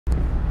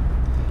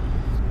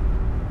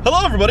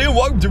Hello everybody and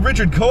welcome to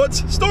Richard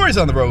Kohut's Stories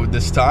on the Road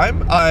this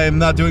time. I'm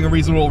not doing a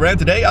reasonable rant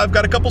today, I've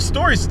got a couple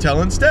stories to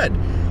tell instead.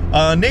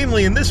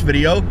 Namely in this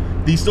video,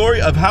 the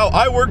story of how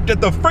I worked at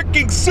the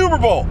freaking Super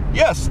Bowl.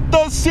 Yes,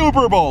 the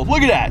Super Bowl,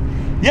 look at that.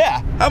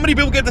 Yeah, how many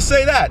people get to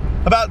say that?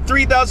 About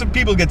 3,000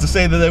 people get to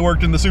say that they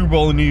worked in the Super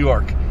Bowl in New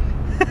York.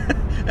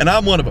 And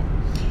I'm one of them.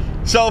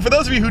 So for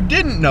those of you who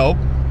didn't know,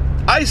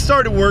 I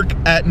started work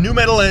at New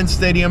Meadowlands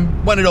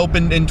Stadium when it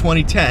opened in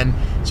 2010.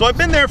 So I've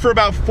been there for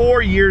about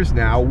 4 years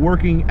now,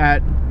 working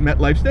at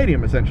MetLife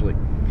Stadium, essentially.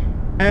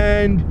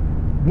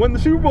 And when the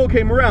Super Bowl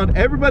came around,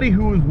 everybody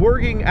who was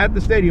working at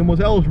the stadium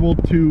was eligible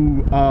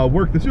to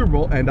work the Super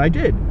Bowl, and I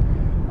did.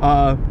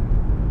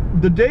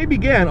 The day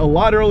began a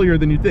lot earlier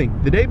than you'd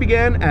think. The day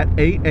began at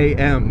 8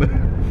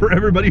 a.m. for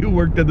everybody who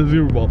worked at the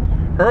Super Bowl.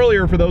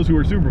 Earlier for those who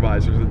were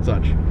supervisors and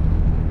such.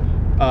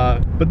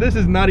 But this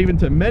is not even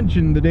to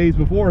mention the days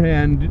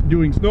beforehand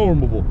doing snow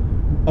removal,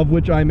 of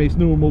which I'm a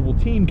snow removal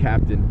team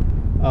captain.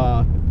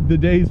 The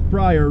days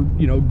prior,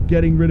 you know,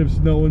 getting rid of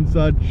snow and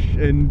such,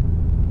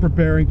 and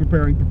preparing for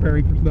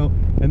snow,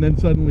 and then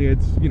suddenly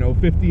it's, you know,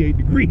 58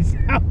 degrees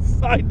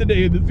outside the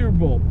day of the Super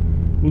Bowl.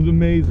 It was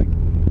amazing.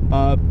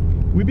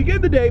 We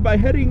began the day by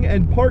heading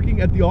and parking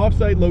at the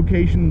off-site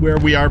location where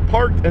we are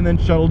parked and then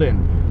shuttled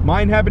in.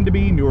 Mine happened to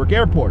be Newark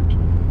Airport.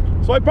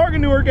 So I park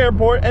in Newark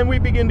Airport and we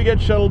begin to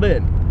get shuttled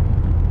in.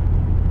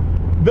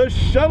 The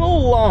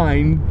shuttle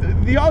line,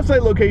 the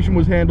off-site location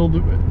was handled,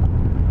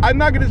 I'm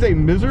not going to say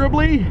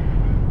miserably,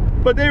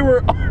 but they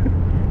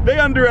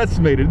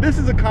underestimated. This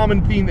is a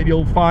common theme that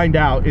you'll find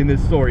out in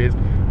this story, is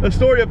a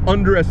story of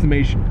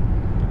underestimation.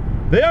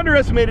 They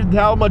underestimated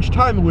how much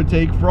time it would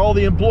take for all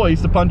the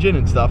employees to punch in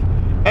and stuff.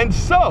 And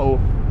so,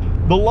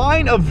 the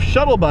line of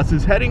shuttle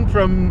buses heading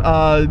from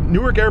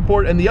Newark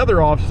Airport and the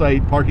other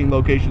off-site parking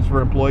locations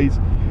for employees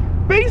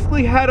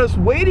basically had us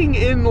waiting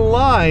in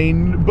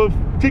line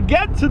to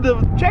get to the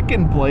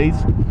check-in place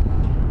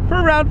for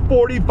around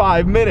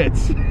 45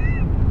 minutes.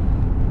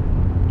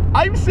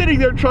 I'm sitting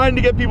there trying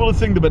to get people to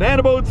sing the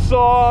Banana Boat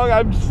song.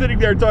 I'm sitting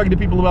there talking to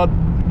people about,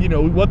 you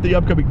know, what the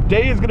upcoming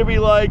day is going to be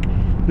like,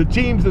 the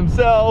teams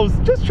themselves,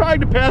 just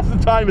trying to pass the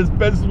time as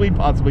best as we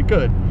possibly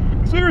could.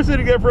 Because we were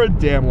sitting there for a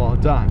damn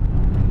long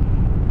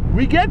time.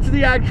 We get to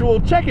the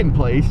actual check-in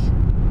place,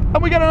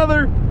 and we got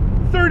another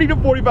 30 to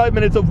 45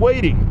 minutes of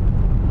waiting.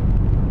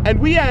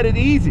 And we had it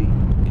easy.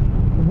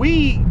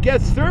 We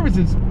guest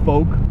services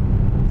folk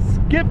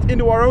skipped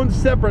into our own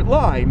separate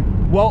line,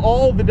 while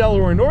all the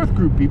Delaware North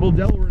group people,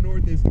 Delaware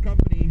North is the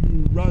company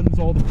who runs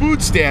all the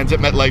food stands at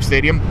MetLife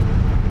Stadium,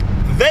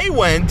 they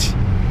went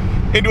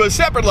into a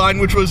separate line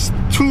which was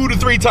 2 to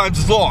 3 times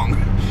as long.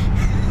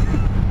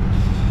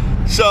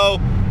 So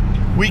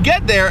we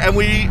get there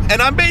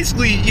and I'm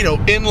basically, you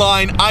know, in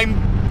line.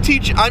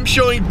 I'm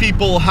showing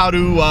people how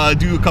to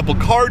do a couple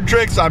card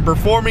tricks. I'm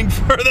performing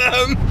for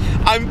them.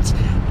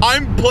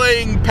 I'm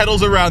playing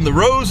Pedals Around the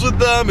Rose with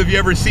them. If you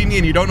ever see me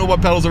and you don't know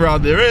what Pedals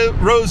Around the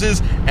Rose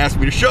is, ask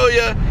me to show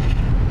you.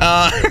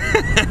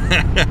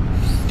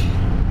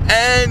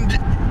 And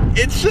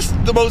it's just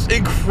the most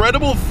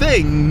incredible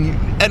thing.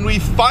 And we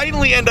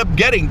finally end up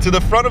getting to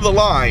the front of the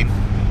line.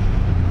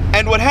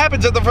 And what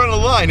happens at the front of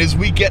the line is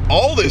we get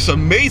all this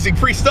amazing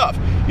free stuff.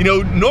 You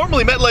know,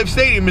 normally MetLife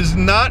Stadium is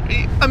not,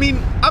 I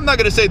mean, I'm not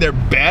going to say they're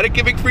bad at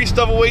giving free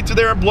stuff away to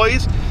their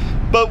employees,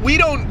 but we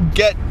don't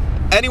get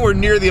anywhere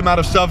near the amount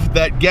of stuff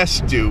that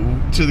guests do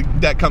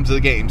that comes to the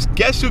games.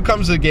 Guests who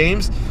comes to the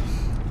games,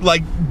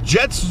 like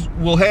Jets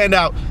will hand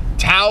out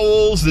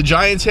towels. The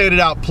Giants handed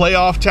out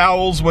playoff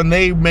towels when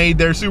they made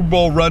their Super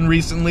Bowl run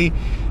recently.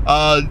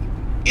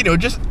 You know,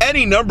 just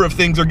any number of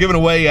things are given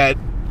away at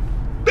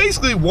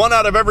basically 1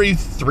 out of every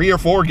 3 or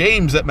 4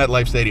 games at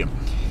MetLife Stadium.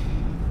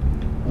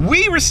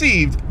 We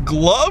received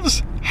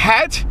gloves,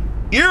 hat,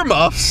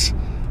 earmuffs,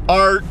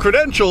 our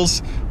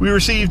credentials. We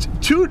received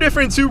 2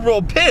 different Super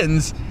Bowl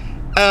pins,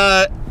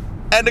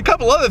 and a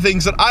couple other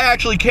things that I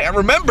actually can't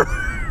remember.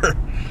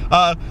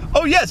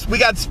 Oh yes, we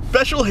got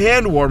special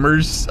hand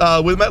warmers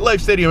with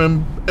MetLife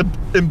Stadium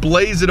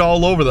emblazoned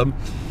all over them.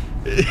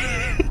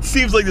 It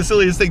seems like the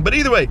silliest thing, but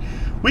either way,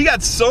 we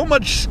got so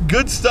much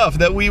good stuff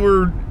that we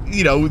were,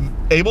 you know,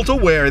 able to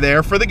wear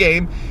there for the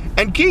game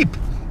and keep.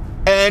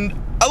 And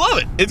I love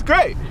it. It's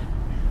great.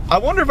 I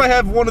wonder if I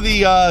have one of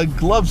the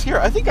gloves here.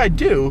 I think I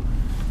do,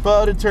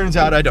 but it turns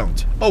out I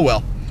don't. Oh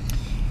well.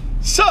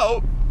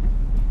 So,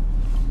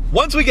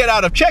 once we get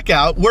out of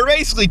checkout, we're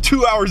basically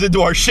 2 hours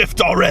into our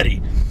shift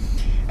already.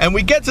 And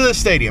we get to the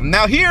stadium.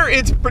 Now here,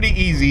 it's pretty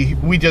easy.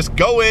 We just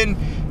go in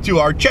to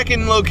our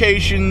check-in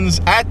locations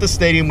at the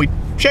stadium. We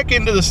check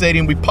into the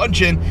stadium, we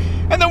punch in,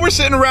 and then we're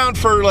sitting around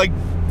for like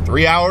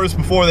 3 hours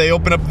before they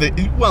open up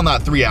the, well,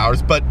 not 3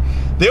 hours, but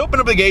they open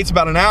up the gates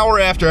about an hour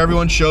after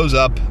everyone shows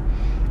up.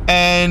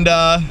 And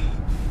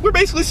we're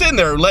basically sitting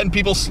there letting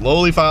people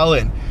slowly file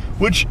in,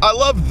 which I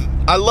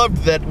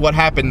loved that what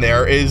happened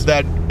there is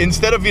that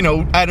instead of, you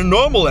know, at a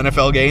normal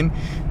NFL game,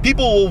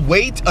 people will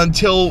wait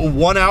until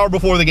 1 hour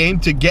before the game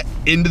to get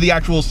into the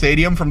actual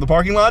stadium from the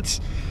parking lots.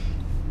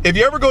 if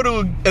you ever go to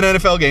an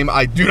NFL game,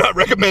 I do not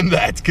recommend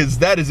that, because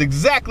that is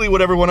exactly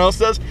what everyone else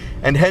does,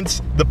 and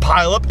hence the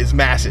pileup is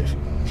massive.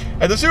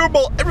 At the Super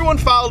Bowl, everyone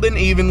filed in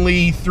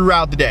evenly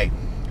throughout the day.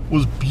 It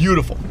was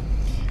beautiful.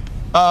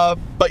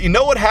 But you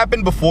know what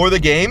happened before the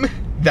game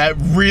that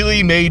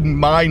really made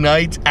my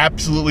night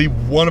absolutely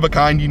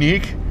one-of-a-kind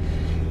unique?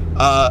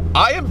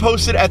 I am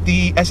posted at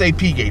the SAP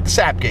gate, the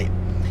SAP gate.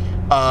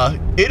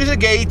 It is a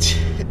gate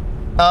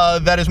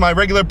that is my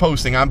regular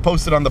posting. I'm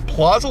posted on the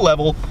plaza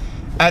level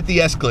at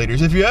the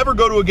escalators. If you ever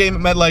go to a game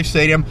at MetLife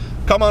Stadium,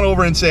 come on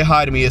over and say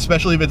hi to me,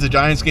 especially if it's a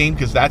Giants game,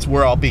 because that's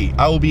where I'll be.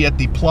 I will be at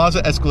the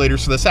plaza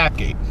escalators for the SAP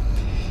gate.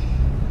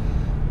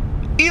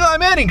 Eli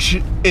Manning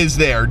is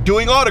there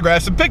doing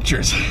autographs and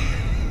pictures.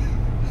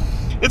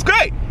 It's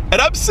great. And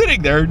I'm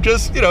sitting there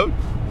just,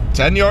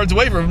 10 yards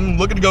away from him,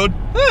 looking to go,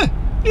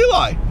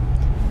 Eli.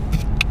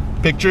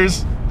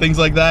 Pictures, things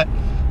like that.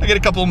 I get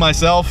a couple of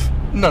myself,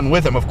 none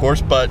with him, of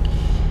course, but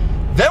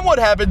then what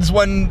happens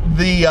when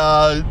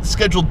the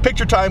scheduled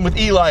picture time with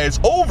Eli is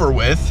over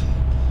with?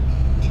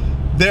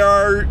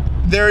 There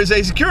is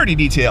a security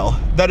detail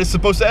that is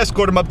supposed to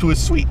escort him up to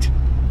his suite.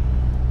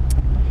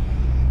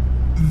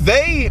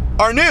 They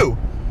are new,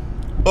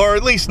 or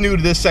at least new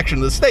to this section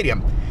of the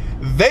stadium.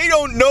 They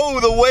don't know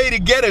the way to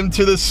get him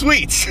to the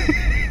suites.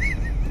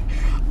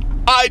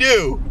 I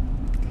do.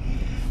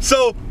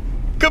 So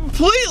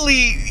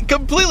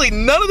completely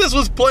none of this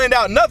was planned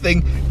out,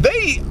 nothing.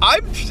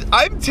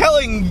 I'm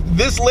telling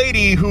this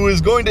lady who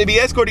is going to be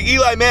escorting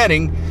Eli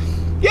Manning,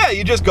 yeah,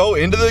 you just go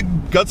into the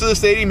guts of the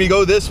stadium, you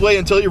go this way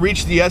until you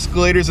reach the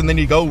escalators, and then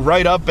you go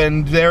right up,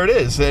 and there it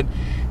is.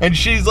 And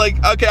she's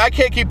like, okay, I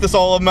can't keep this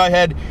all in my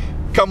head,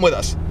 come with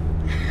us.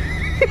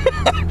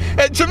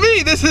 And to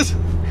me, this is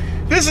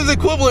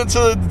equivalent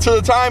to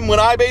the time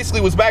when I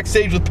basically was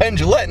backstage with Penn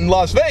Jillette in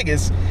Las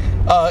Vegas,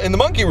 in the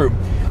Monkey Room.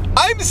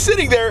 I'm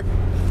sitting there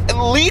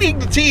leading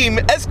the team,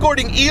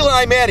 escorting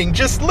Eli Manning,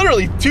 just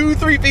literally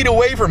 2-3 feet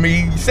away from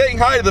me, saying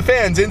hi to the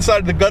fans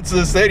inside the guts of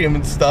the stadium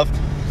and stuff,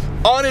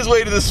 on his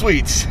way to the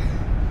suites.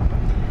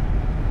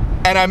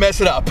 And I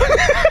mess it up.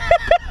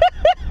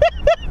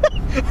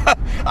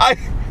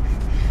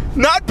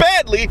 Not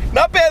badly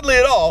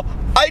at all.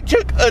 I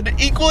took an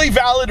equally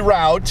valid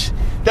route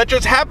that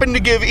just happened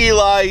to give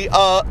Eli,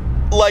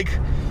 like,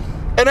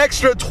 an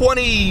extra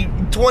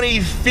 20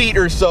 feet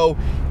or so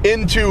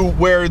into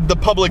where the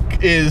public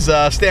is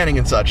standing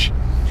and such.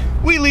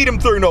 We lead him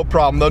through, no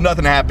problem, though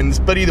nothing happens.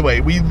 But either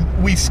way,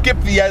 we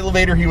skip the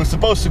elevator he was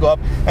supposed to go up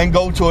and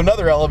go to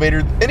another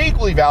elevator, an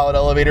equally valid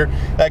elevator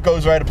that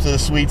goes right up to the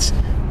suites.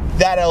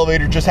 That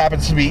elevator just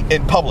happens to be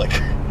in public.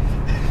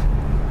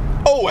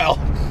 Oh well.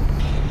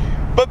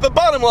 But the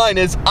bottom line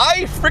is,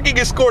 I freaking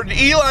escorted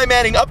Eli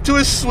Manning up to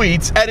his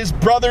suites at his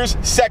brother's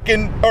third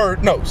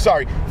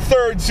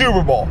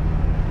Super Bowl.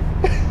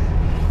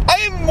 I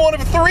am one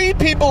of 3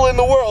 people in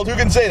the world who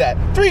can say that.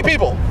 3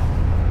 people.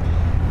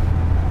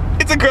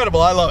 It's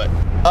incredible. I love it.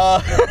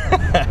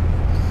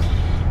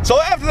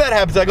 So after that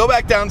happens, I go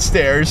back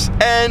downstairs,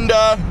 and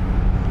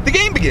the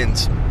game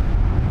begins.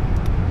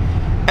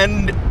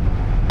 And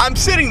I'm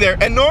sitting there,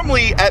 and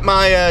normally at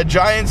my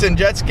Giants and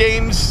Jets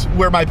games,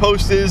 where my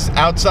post is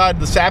outside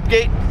the SAP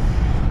gate,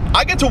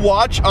 I get to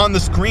watch on the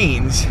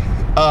screens.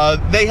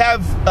 They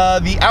have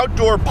the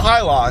outdoor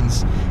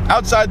pylons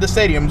outside the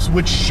stadiums,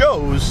 which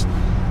shows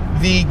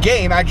the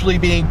game actually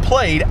being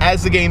played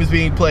as the game is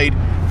being played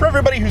for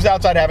everybody who's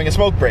outside having a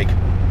smoke break.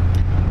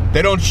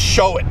 They don't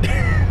show it.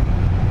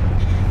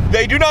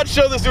 They do not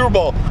show the Super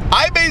Bowl.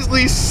 I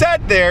basically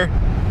sat there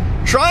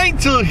trying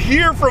to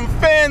hear from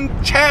fan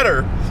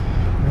chatter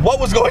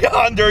what was going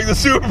on during the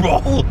Super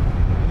Bowl.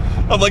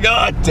 I'm like,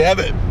 ah, damn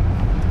it.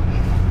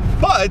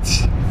 But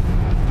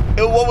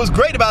what was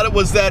great about it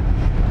was that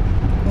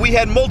we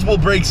had multiple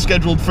breaks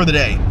scheduled for the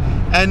day.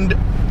 And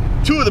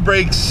 2 of the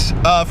breaks,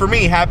 for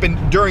me,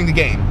 happened during the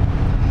game.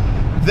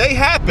 They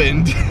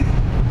happened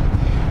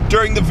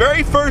during the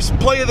very first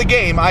play of the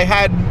game.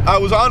 I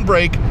was on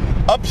break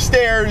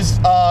upstairs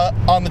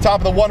on the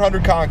top of the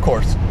 100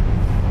 concourse,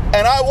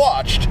 and I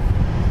watched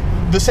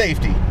the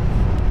safety,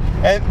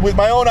 and with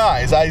my own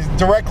eyes, I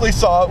directly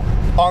saw it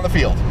on the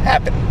field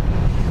happen.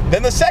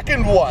 Then the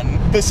second one,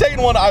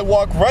 I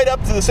walk right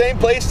up to the same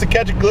place to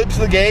catch a glimpse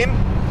of the game.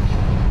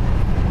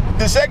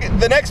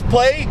 The next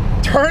play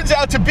turns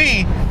out to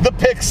be the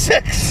pick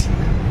 6.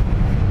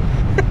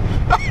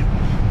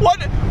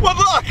 What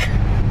luck,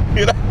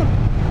 you know?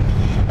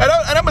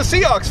 And I'm a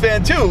Seahawks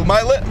fan too.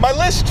 My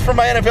list for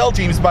my NFL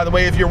teams, by the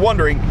way, if you're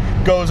wondering,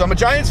 goes: I'm a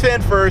Giants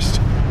fan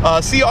first,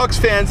 Seahawks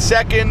fan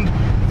second,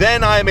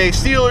 then I'm a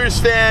Steelers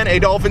fan, a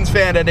Dolphins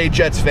fan, and a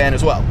Jets fan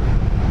as well.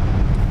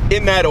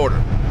 In that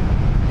order.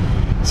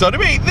 So to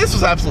me, this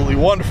was absolutely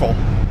wonderful.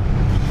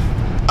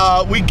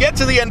 We get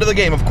to the end of the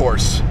game, of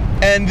course,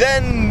 and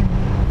then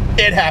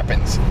it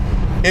happens.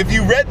 If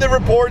you read the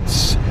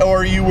reports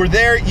or you were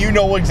there, you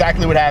know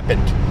exactly what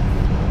happened.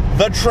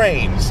 The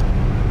trains.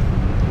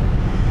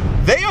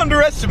 They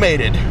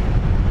underestimated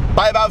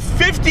by about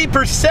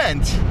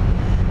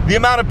 50% the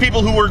amount of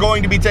people who were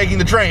going to be taking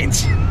the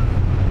trains.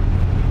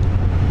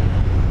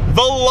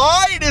 The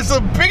line is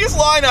the biggest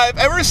line I've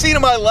ever seen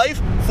in my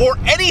life for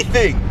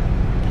anything.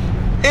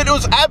 It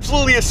was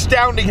absolutely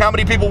astounding how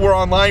many people were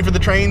online for the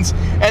trains,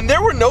 and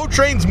there were no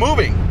trains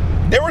moving.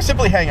 There were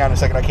simply, hang on a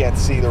second, I can't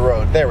see the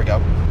road. There we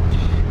go.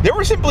 There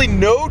were simply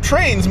no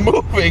trains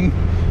moving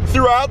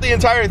throughout the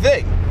entire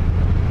thing.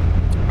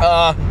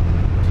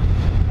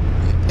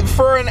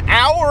 For an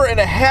hour and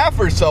a half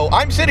or so,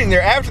 I'm sitting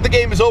there after the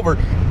game is over,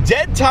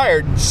 dead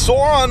tired,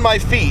 sore on my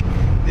feet.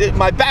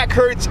 My back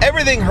hurts,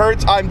 everything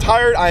hurts, I'm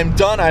tired, I'm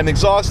done, I'm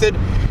exhausted.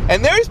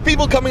 And there's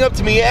people coming up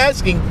to me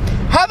asking,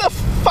 how the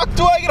fuck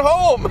do I get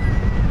home?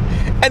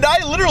 And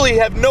I literally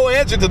have no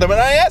answer to them. And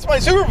I asked my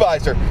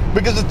supervisor,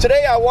 because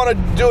today I want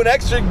to do an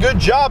extra good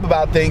job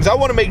about things. I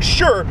want to make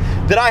sure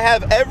that I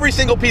have every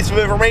single piece of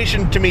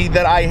information to me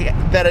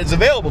that is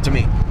available to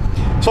me.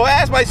 So I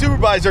asked my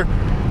supervisor,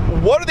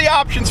 what are the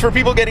options for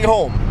people getting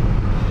home?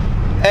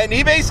 And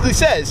he basically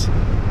says,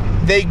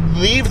 they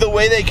leave the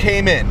way they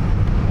came in.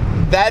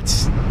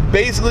 That's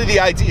basically the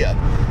idea.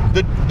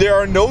 There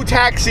are no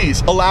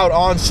taxis allowed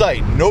on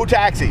site. No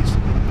taxis.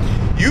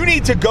 You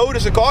need to go to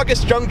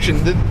Secaucus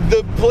Junction,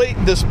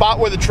 the spot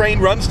where the train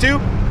runs to,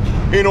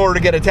 in order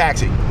to get a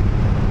taxi.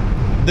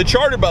 The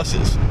charter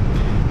buses,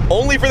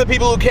 only for the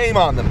people who came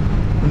on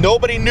them.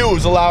 Nobody new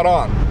was allowed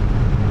on.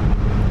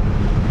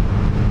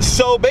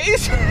 So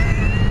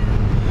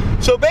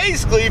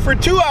basically, for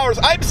 2 hours,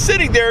 I'm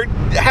sitting there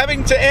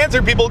having to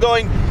answer people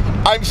going,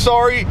 I'm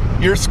sorry,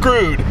 you're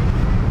screwed.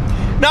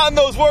 Not in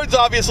those words,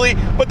 obviously,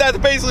 but that's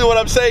basically what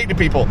I'm saying to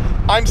people.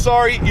 I'm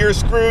sorry, you're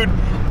screwed.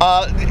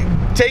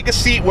 Take a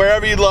seat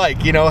wherever you'd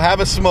like. You know,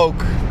 have a smoke.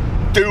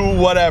 Do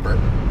whatever.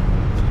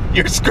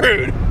 You're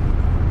screwed.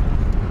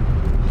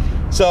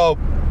 So,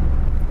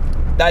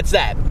 that's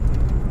that.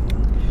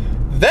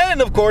 Then,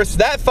 of course,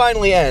 that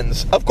finally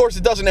ends. Of course,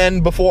 it doesn't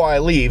end before I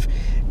leave.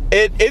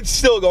 It's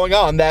still going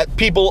on, that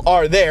people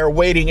are there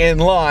waiting in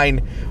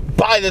line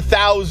by the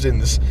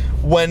thousands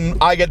when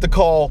I get the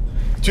call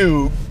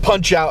to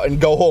punch out and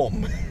go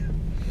home.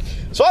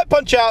 So I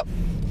punch out,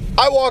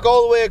 I walk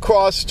all the way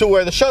across to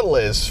where the shuttle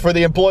is for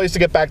the employees to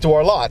get back to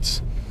our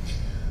lots.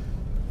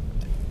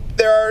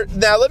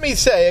 Now let me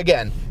say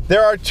again,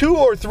 there are 2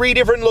 or 3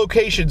 different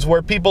locations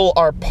where people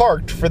are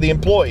parked for the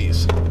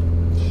employees.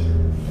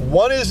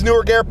 One is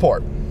Newark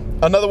Airport.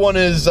 Another one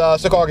is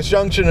Secaucus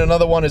Junction.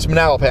 Another one is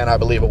Manalapan, I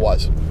believe it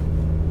was.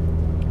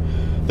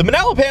 The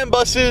Manalapan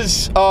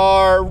buses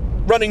are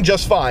running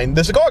just fine.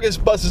 The Secaucus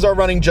buses are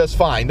running just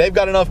fine. They've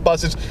got enough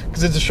buses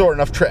because it's a short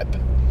enough trip.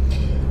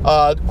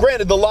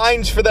 Granted, the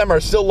lines for them are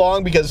still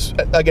long because,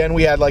 again,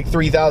 we had like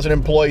 3,000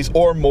 employees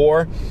or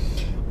more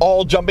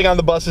all jumping on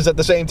the buses at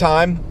the same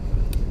time.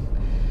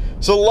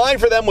 So the line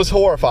for them was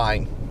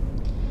horrifying.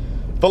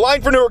 The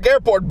line for Newark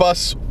Airport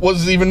bus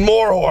was even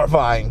more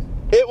horrifying.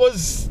 It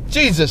was,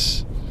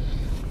 Jesus.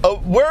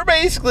 We're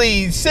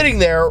basically sitting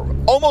there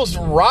almost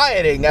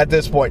rioting at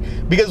this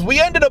point because we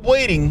ended up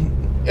waiting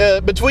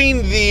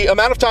between the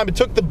amount of time it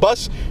took the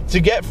bus to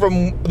get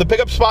from the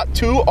pickup spot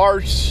to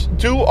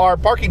our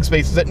parking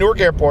spaces at Newark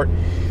Airport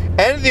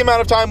and the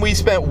amount of time we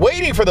spent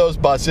waiting for those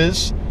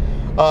buses,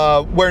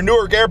 where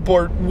Newark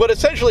Airport, what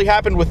essentially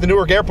happened with the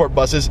Newark Airport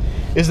buses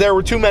is there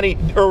were too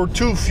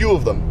few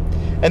of them.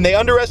 And they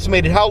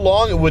underestimated how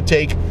long it would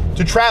take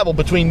to travel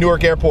between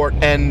Newark Airport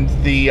and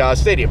the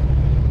stadium.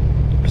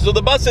 So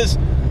the buses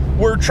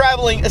were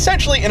traveling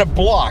essentially in a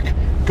block,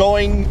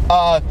 going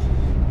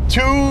to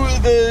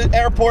the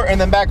airport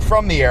and then back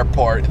from the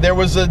airport. There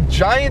was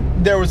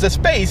a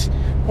space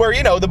where,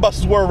 you know, the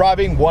buses were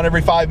arriving one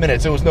every 5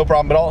 minutes. It was no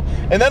problem at all.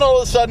 And then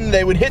all of a sudden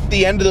they would hit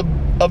the end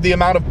of the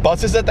amount of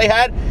buses that they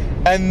had,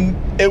 and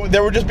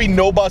there would just be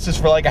no buses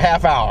for like a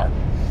half hour.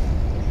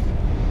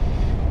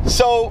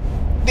 So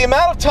the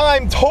amount of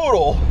time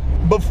total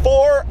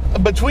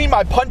between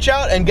my punch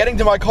out and getting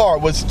to my car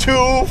was 2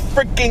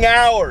 freaking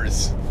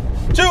hours.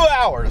 2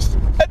 hours.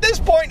 At this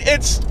point,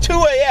 it's 2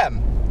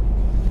 a.m.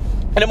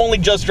 and I'm only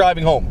just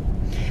driving home.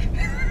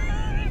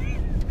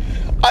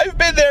 I've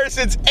been there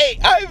since 8.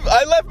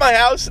 I left my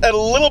house at a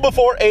little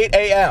before 8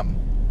 a.m.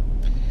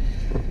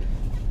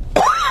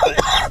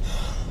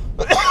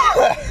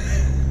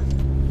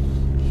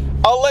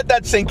 I'll let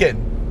that sink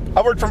in.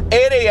 I worked from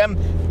 8 a.m.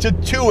 to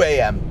 2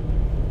 a.m.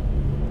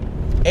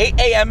 8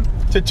 a.m.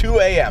 to 2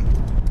 a.m.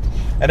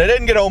 And I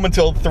didn't get home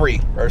until 3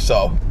 or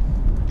so.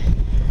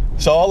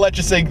 So I'll let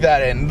you sink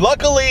that in.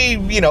 Luckily,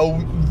 you know,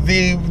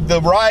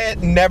 the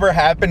riot never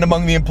happened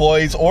among the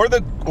employees or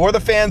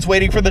the fans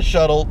waiting for the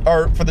shuttle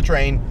or for the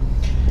train.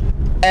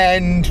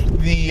 And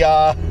the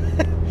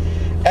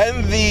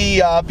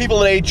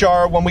people at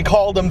HR, when we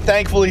called them,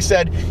 thankfully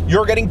said,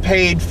 you're getting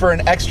paid for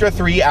an extra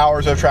 3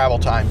 hours of travel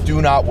time.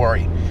 Do not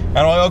worry. And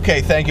I'm like,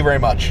 okay, thank you very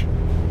much.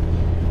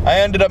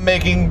 I ended up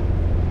making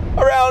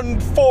around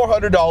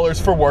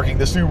 $400 for working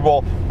the Super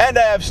Bowl, and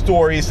I have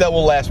stories that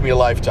will last me a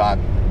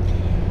lifetime.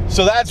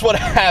 So that's what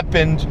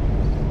happened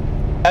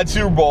at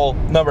Super Bowl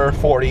number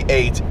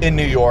 48 in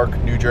New York,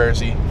 New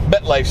Jersey,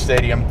 MetLife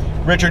Stadium.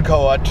 Richard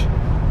Kohut.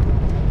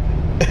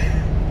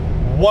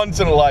 Once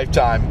in a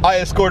lifetime. I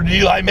escorted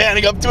Eli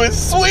Manning up to his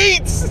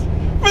suites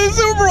for the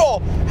Super Bowl.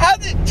 How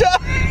did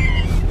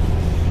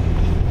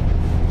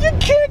you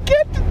can't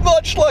get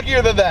much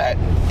luckier than that.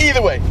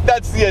 Either way,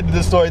 that's the end of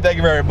the story. Thank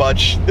you very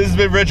much. This has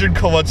been Richard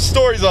Kohut,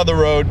 Stories on the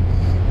Road.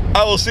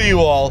 I will see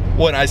you all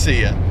when I see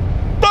you.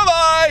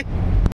 Bye-bye!